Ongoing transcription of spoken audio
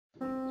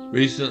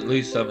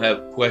Recently, some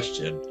have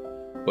questioned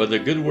whether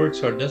good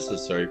works are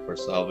necessary for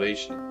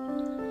salvation.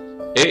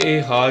 A.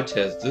 Hodge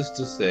has this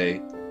to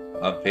say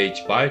on page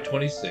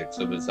 526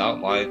 of his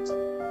Outlines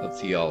of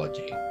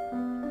Theology.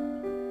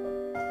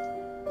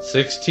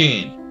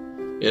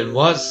 16. In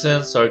what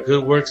sense are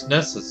good works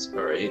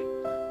necessary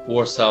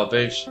for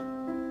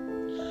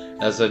salvation?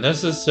 As the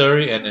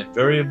necessary and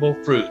invariable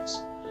fruits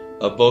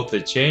of both the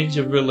change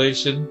of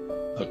relation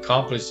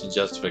accomplished in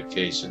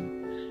justification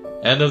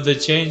and of the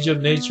change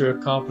of nature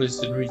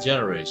accomplished in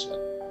regeneration,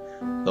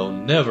 though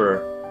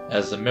never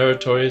as the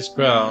meritorious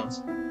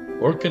grounds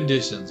or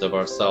conditions of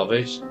our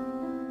salvation.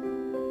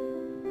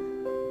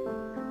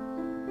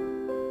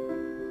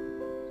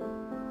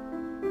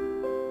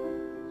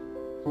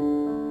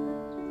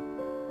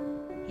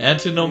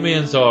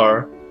 Antinomians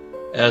are,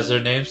 as their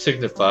name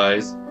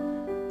signifies,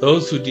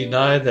 those who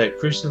deny that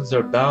Christians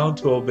are bound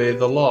to obey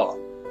the law.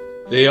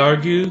 They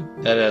argue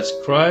that as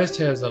Christ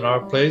has in our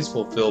place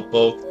fulfilled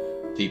both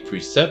the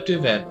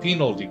preceptive and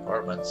penal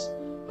departments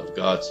of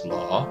God's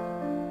law,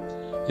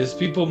 His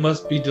people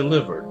must be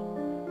delivered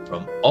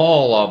from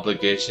all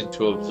obligation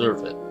to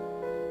observe it,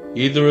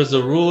 either as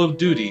a rule of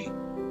duty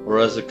or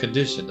as a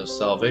condition of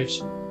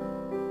salvation.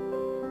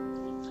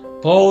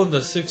 Paul in the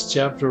 6th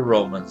chapter of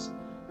Romans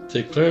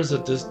declares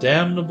that this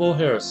damnable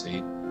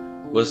heresy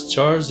was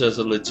charged as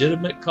a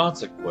legitimate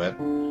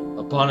consequence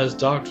upon his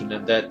doctrine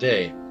in that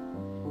day.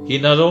 He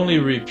not only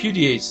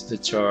repudiates the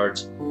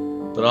charge,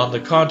 but on the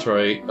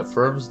contrary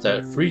affirms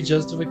that free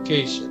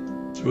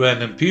justification through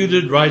an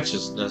imputed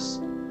righteousness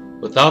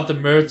without the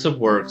merits of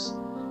works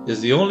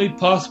is the only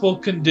possible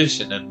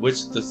condition in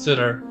which the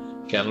sinner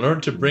can learn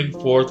to bring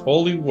forth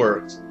holy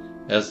works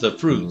as the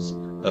fruits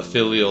of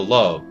filial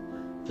love.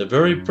 The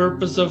very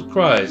purpose of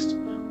Christ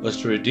was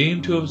to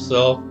redeem to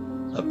himself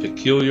a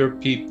peculiar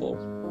people,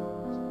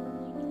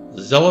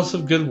 zealous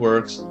of good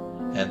works,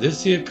 and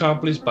this he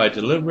accomplished by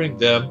delivering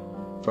them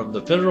from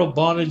the federal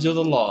bondage of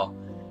the law,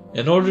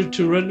 in order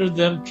to render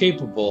them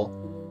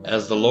capable,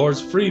 as the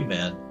Lord's free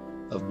men,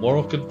 of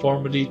moral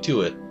conformity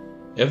to it,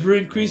 ever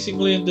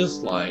increasingly in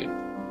this life,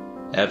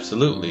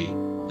 absolutely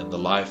in the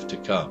life to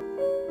come.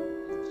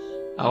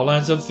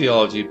 Outlines of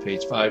Theology,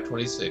 page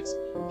 526,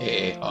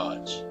 A.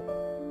 Hodge.